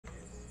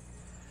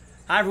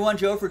Hi everyone,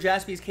 Joe for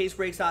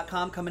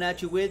JaspysCaseBreaks.com coming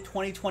at you with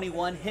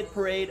 2021 Hit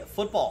Parade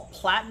Football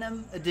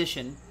Platinum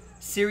Edition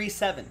Series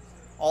 7.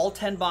 All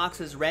 10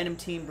 boxes, random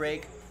team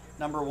break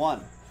number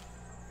 1.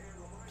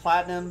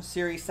 Platinum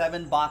Series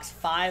 7, box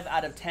 5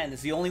 out of 10. This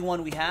is the only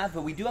one we have,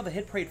 but we do have a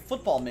Hit Parade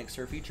football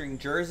mixer featuring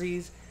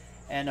jerseys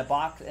and a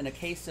box and a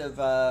case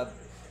of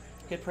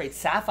Hit Parade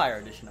Sapphire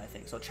Edition, I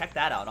think. So check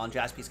that out on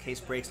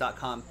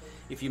JaspysCaseBreaks.com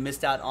if you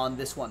missed out on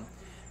this one.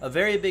 A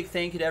very big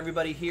thank you to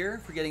everybody here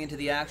for getting into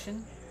the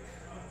action.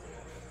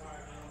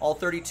 All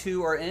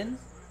 32 are in,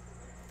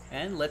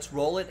 and let's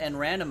roll it and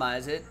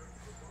randomize it.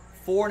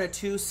 4 and a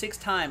 2, 6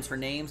 times for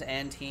names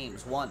and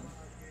teams. 1,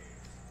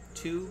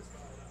 2,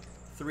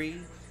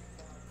 3,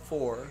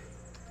 4,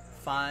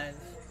 5,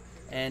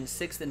 and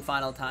 6th and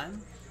final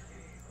time.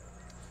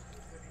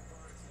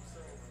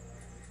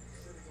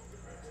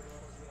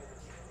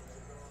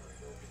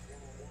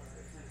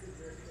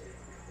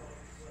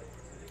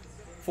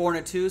 Four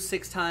and a 2,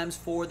 6 times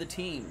for the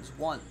teams.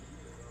 1,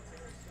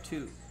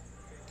 2,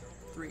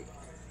 3,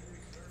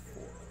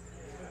 4,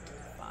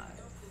 5,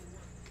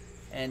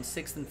 and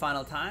 6th and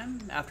final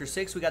time. After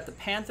 6, we got the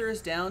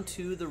Panthers down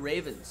to the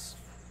Ravens.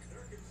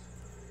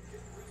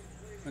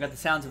 We got the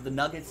sounds of the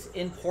Nuggets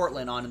in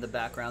Portland on in the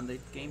background. The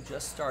game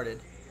just started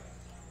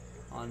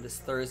on this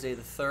Thursday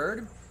the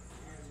 3rd.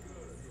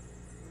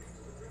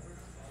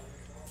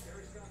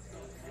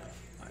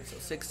 All right, so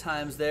 6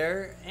 times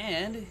there,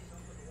 and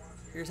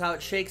here's how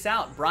it shakes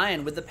out.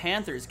 Brian with the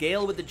Panthers,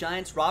 Gail with the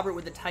Giants, Robert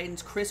with the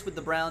Titans, Chris with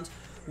the Browns,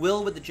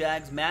 Will with the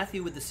Jags,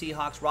 Matthew with the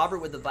Seahawks, Robert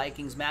with the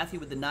Vikings, Matthew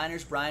with the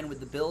Niners, Brian with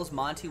the Bills,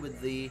 Monty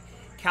with the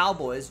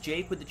Cowboys,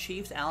 Jake with the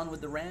Chiefs, Alan with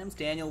the Rams,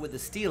 Daniel with the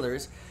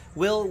Steelers,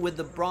 Will with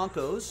the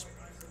Broncos,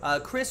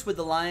 Chris with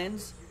the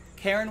Lions,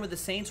 Karen with the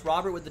Saints,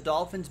 Robert with the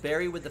Dolphins,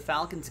 Barry with the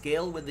Falcons,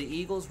 Gail with the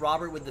Eagles,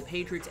 Robert with the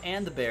Patriots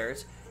and the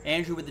Bears,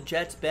 Andrew with the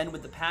Jets, Ben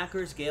with the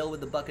Packers, Gail with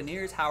the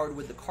Buccaneers, Howard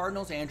with the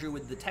Cardinals, Andrew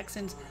with the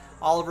Texans,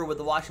 Oliver with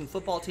the Washington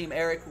football team,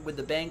 Eric with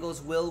the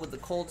Bengals, Will with the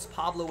Colts,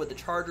 Pablo with the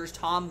Chargers,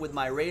 Tom with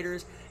my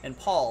Raiders, and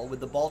Paul with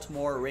the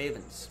Baltimore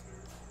Ravens.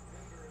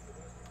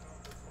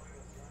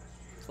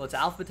 So it's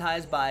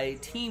alphabetized by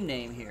team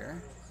name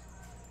here.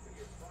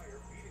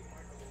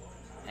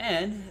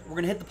 And we're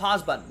going to hit the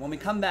pause button. When we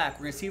come back,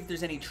 we're going to see if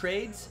there's any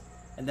trades,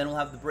 and then we'll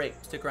have the break.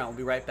 Stick around. We'll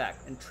be right back.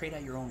 And trade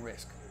at your own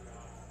risk.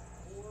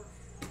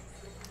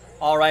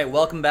 All right,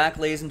 welcome back,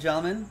 ladies and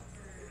gentlemen.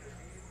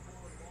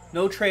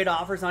 No trade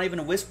offers, not even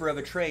a whisper of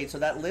a trade. So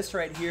that list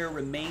right here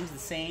remains the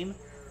same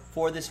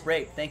for this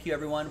break. Thank you,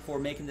 everyone, for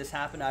making this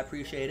happen. I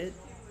appreciate it.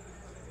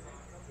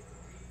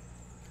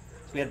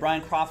 So we had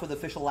Brian Croft with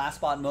official Last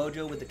Spot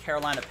Mojo with the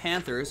Carolina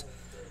Panthers.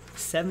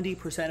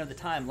 70% of the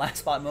time, Last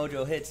Spot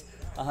Mojo hits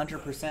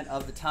 100%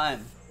 of the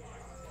time.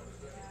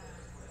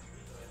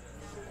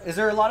 Is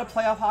there a lot of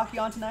playoff hockey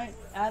on tonight,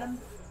 Adam?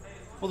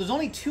 Well, there's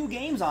only 2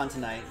 games on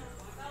tonight.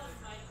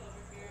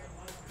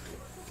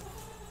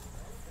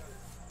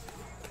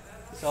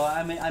 So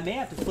I may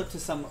have to flip to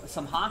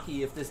some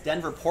hockey if this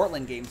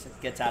Denver-Portland game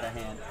gets out of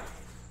hand.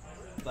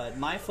 But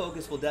my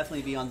focus will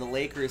definitely be on the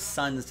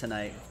Lakers-Suns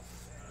tonight.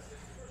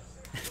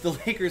 If the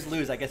Lakers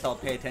lose, I guess I'll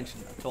pay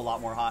attention to a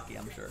lot more hockey,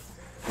 I'm sure.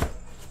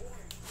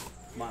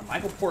 Come on,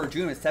 Michael Porter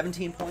Jr. has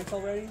 17 points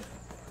already?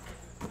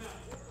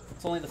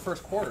 It's only the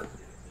first quarter.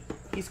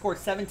 He scored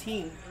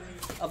 17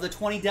 of the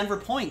 20 Denver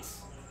points.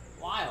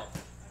 Wild.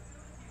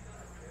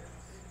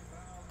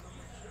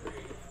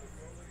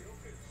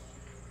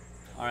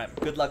 All right,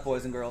 good luck,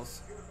 boys and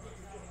girls.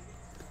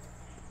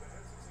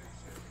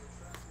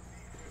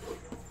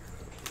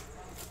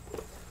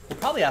 We'll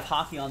probably have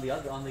hockey on the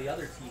other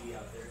TV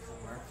out there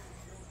somewhere.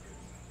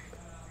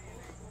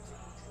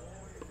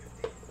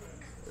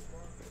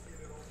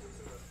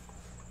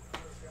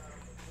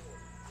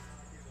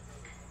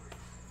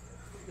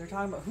 They're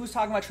talking about who's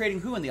talking about trading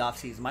who in the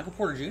offseason? Michael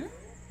Porter Jr.?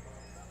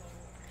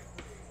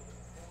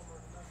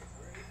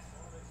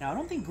 Now, I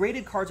don't think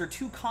graded cards are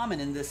too common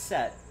in this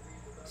set.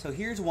 So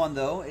here's one,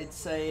 though.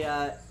 It's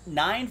a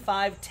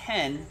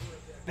 9-5-10.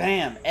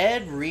 Bam!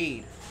 Ed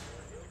Reed.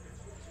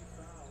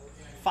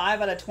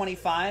 5 out of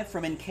 25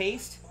 from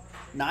Encased.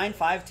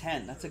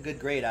 9-5-10. That's a good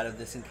grade out of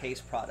this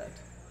Encased product.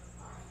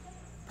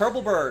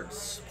 Purple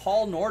Birds.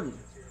 Paul Norton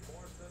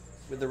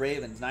with the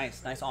Ravens.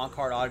 Nice. Nice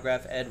on-card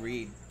autograph, Ed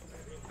Reed.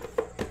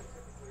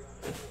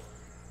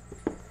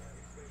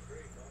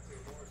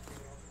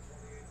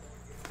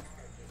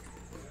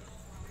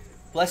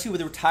 Bless you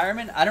with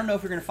retirement. I don't know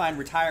if you're going to find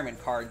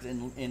retirement cards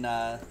in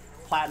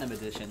Platinum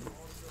Edition.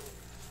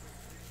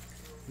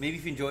 Maybe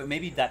if you enjoy it,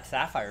 maybe that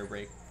Sapphire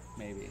break,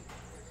 maybe.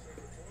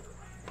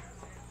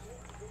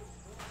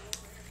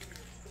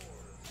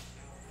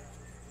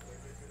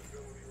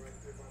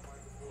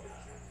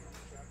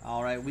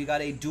 All right, we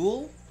got a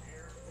dual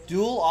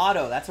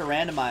auto. That's a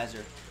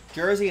randomizer.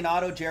 Jersey and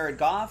auto, Jared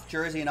Goff.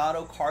 Jersey and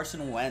auto,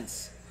 Carson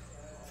Wentz.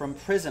 From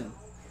Prism.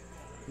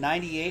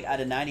 98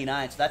 out of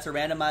 99. So that's a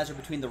randomizer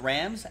between the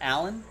Rams,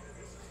 Allen,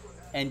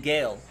 and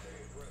Gale,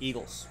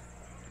 Eagles.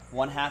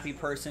 One happy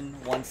person,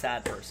 one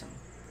sad person.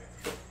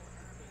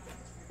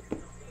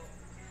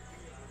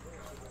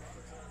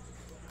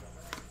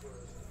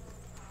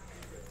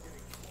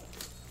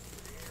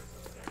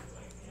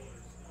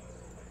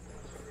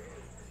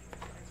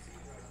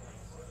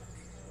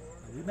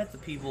 met the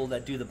people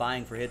that do the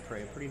buying for Hit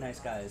Parade. Pretty nice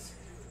guys.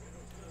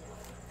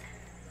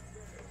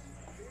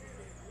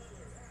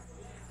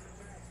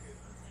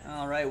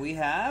 All right, we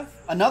have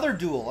another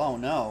duel. Oh,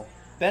 no.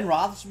 Ben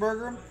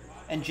Roethlisberger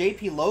and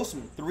J.P.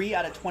 Losman, 3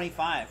 out of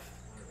 25.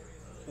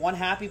 One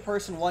happy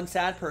person, one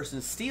sad person.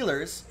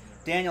 Steelers,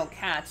 Daniel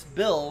Katz.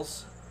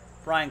 Bills,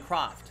 Brian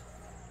Croft.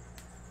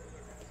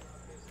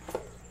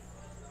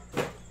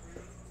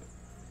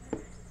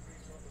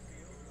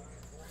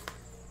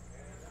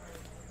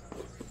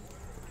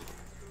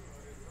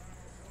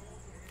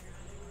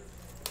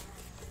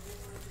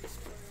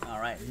 All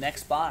right,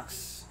 next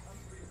box.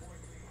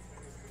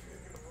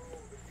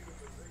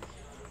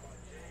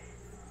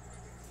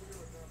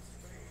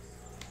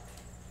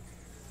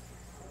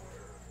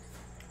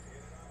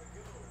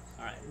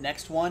 All right,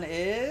 next one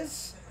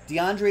is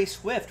DeAndre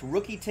Swift,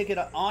 rookie ticket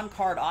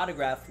on-card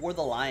autograph for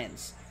the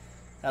Lions.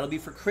 That'll be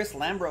for Chris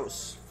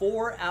Lambros,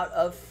 4 out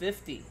of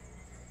 50.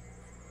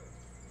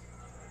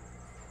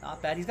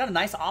 Not bad. He's got a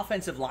nice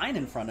offensive line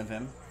in front of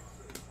him.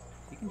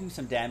 He can do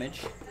some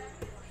damage.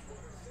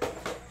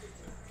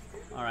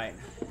 All right,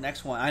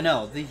 next one. I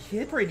know, the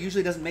Hit Parade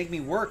usually doesn't make me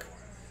work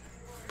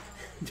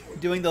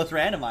doing those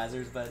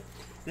randomizers, but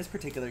this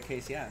particular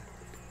case, yeah.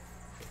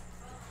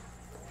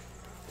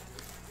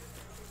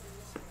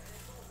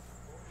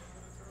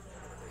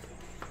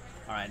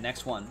 All right,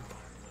 next one.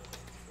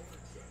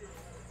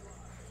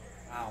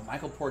 Wow,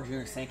 Michael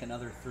Porter Jr. sank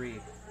another 3.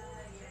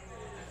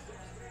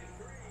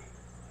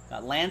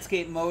 Got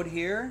landscape mode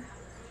here.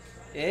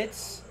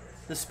 It's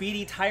the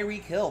speedy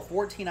Tyreek Hill,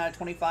 14 out of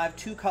 25,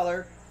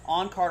 2-color,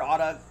 on-card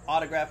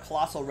autograph,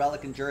 colossal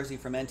relic and jersey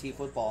from NT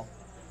Football.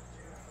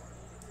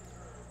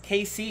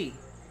 KC.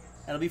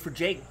 That'll be for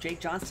Jake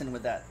Johnson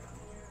with that.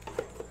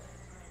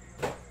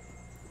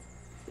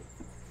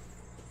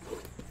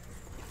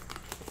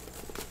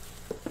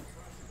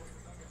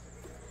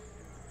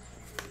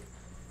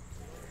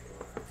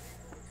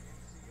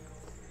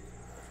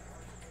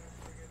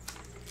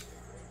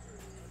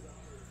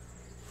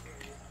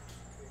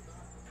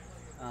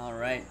 All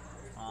right.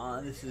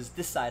 This is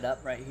this side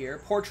up right here.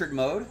 Portrait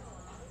mode.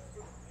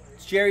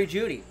 It's Jerry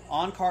Jeudy.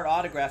 On-card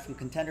autograph from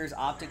Contenders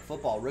Optic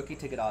Football. Rookie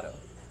ticket auto.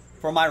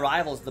 For my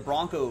rivals, the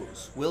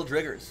Broncos. Will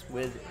Driggers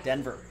with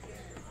Denver.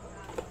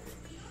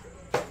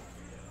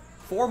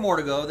 4 more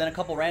to go, then a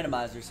couple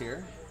randomizers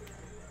here.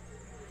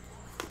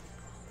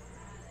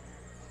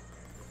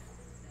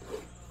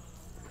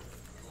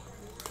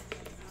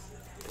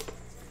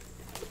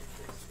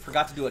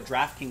 Forgot to do a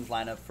DraftKings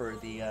lineup for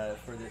the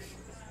for this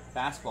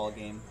basketball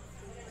game.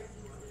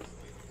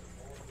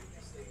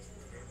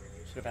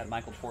 Should have had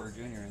Michael Porter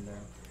Jr. in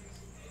there.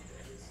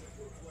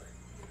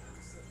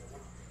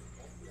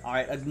 All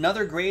right,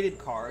 another graded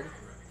card.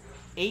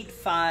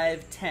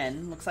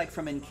 8/5/10. Looks like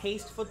from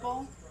Encased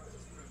Football.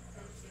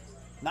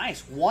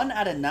 Nice. 1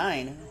 out of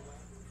 9.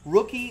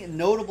 Rookie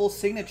notable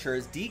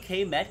signatures.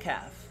 DK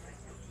Metcalf.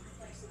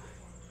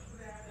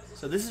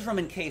 So this is from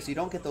Encased. So you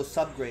don't get those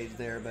subgrades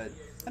there, but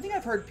I think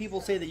I've heard people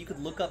say that you could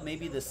look up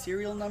maybe the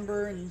serial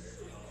number and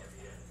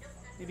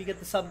maybe get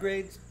the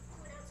subgrades.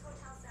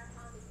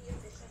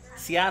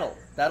 Seattle.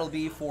 That'll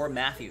be for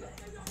Matthew.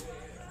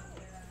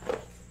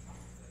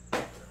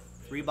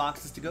 3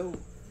 boxes to go.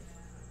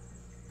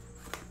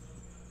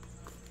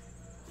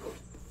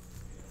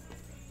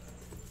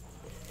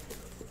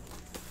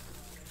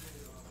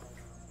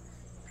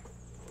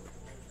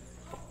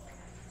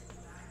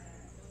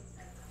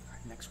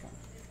 Next one.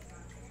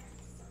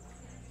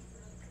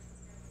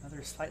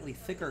 Another slightly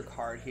thicker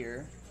card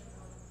here.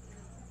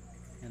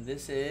 And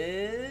this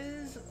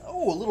is,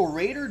 oh, a little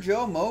Raider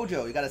Joe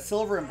Mojo. You got a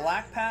silver and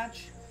black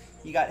patch.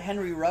 You got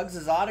Henry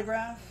Ruggs'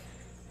 autograph.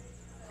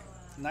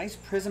 Nice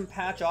prism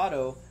patch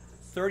auto,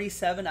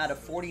 37 out of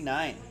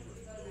 49.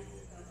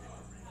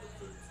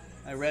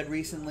 I read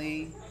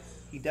recently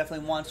he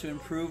definitely wants to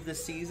improve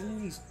this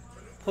season. He's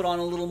put on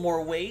a little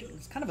more weight.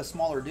 He's kind of a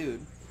smaller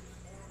dude.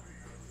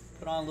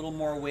 Put on a little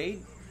more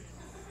weight.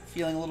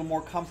 Feeling a little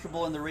more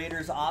comfortable in the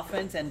Raiders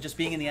offense and just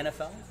being in the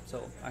NFL.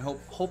 So I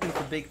hoping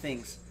for big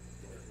things.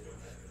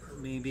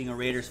 Me being a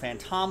Raiders fan.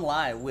 Tom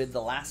Lai with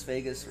the Las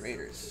Vegas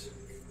Raiders.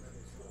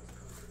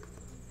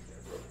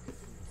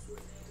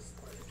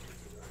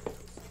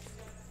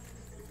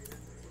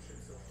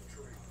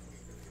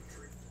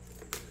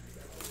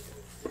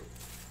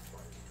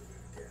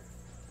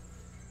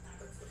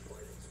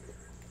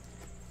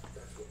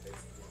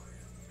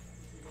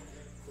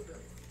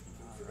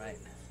 All right.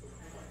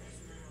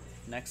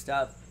 Next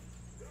up,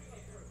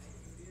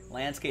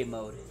 landscape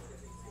mode.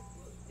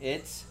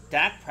 It's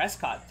Dak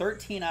Prescott,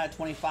 13 out of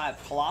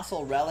 25,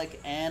 colossal relic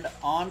and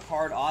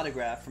on-card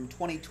autograph from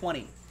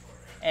 2020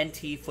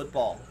 NT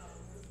Football.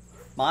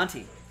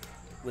 Monty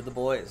with the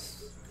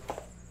boys. I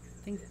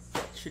think,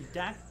 should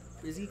Dak,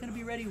 is he going to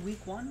be ready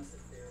week 1?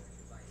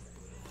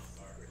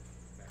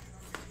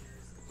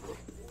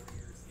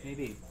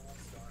 Maybe.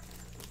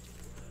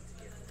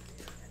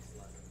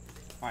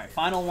 All right,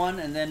 final one,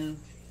 and then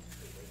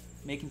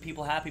making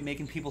people happy,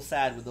 making people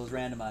sad with those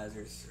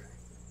randomizers.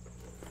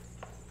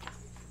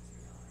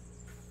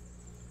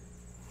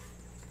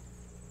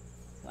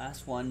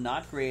 Last one,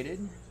 not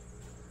graded.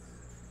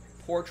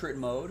 Portrait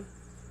mode.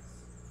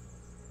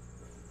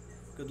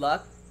 Good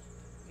luck.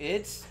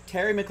 It's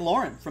Terry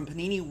McLaurin from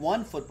Panini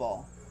One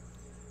Football.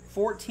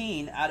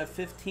 14 out of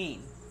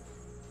 15.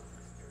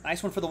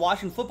 Nice one for the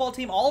Washington football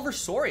team. Oliver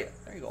Soria.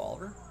 There you go,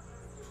 Oliver.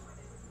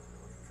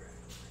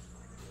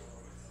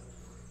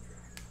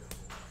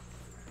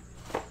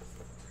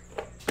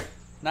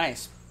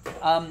 Nice.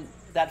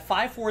 That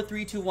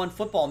 5-4-3-2-1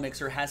 football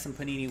mixer has some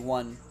Panini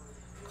One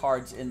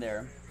cards in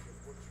there.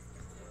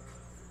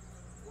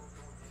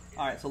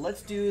 All right, so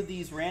let's do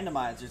these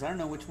randomizers. I don't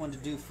know which one to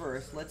do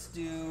first. Let's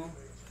do,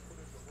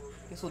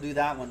 I guess we'll do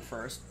that one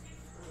first.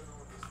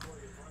 All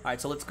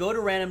right, so let's go to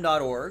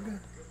random.org.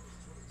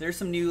 There's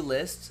some new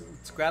lists.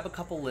 Let's grab a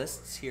couple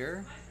lists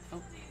here.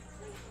 Oh,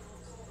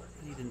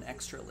 I need an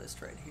extra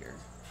list right here.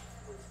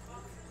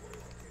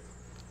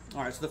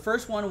 All right, so the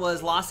first one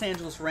was Los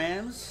Angeles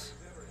Rams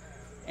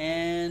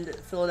and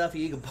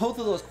Philadelphia Eagles. Both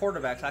of those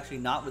quarterbacks actually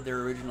not with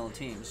their original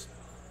teams.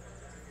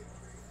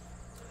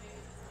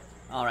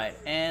 All right,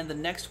 and the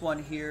next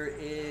one here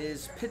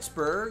is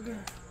Pittsburgh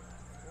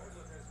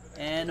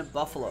and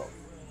Buffalo.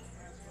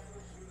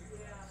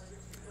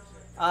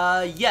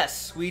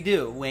 Yes, we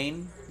do,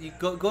 Wayne. You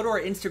go to our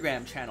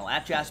Instagram channel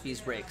at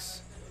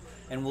JaspysBreaks,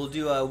 and we'll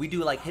do we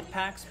do like hit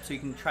packs, so you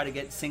can try to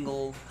get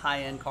single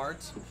high-end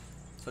cards.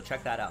 So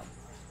check that out.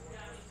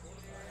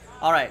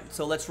 All right,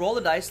 so let's roll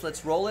the dice.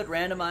 Let's roll it,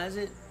 randomize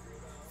it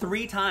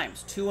 3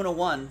 times, 2 and a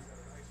 1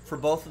 for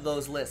both of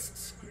those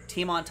lists.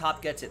 Team on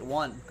top gets it.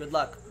 1. Good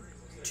luck.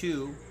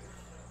 2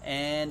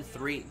 and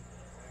 3.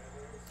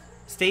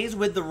 Stays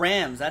with the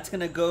Rams. That's going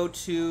to go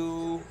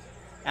to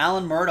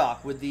Alan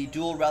Murdoch with the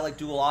dual relic,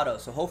 dual auto.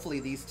 So hopefully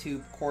these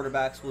two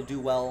quarterbacks will do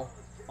well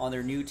on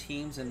their new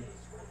teams and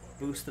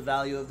boost the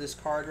value of this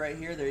card right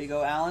here. There you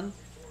go, Alan.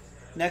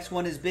 Next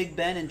one is Big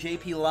Ben and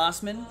JP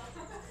Lossman.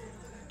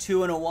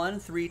 2 and a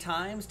 1, 3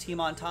 times. Team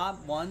on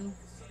top. 1,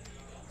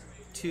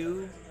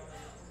 2,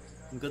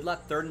 and good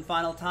luck. 3rd and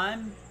final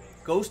time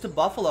goes to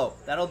Buffalo.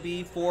 That'll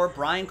be for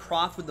Brian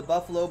Croft with the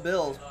Buffalo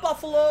Bills.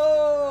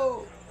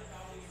 Buffalo!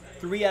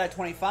 3 out of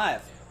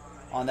 25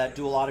 on that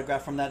dual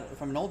autograph from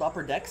an old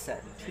Upper Deck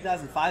set,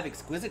 2005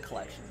 Exquisite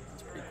Collection.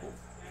 That's pretty cool.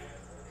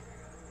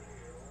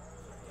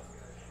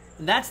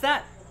 And that's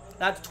that.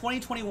 That's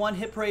 2021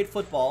 Hit Parade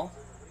Football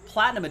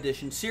Platinum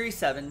Edition Series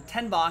 7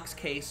 10-box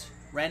case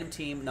random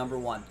team number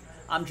 1.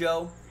 I'm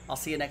Joe. I'll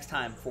see you next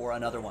time for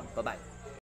another one. Bye-bye.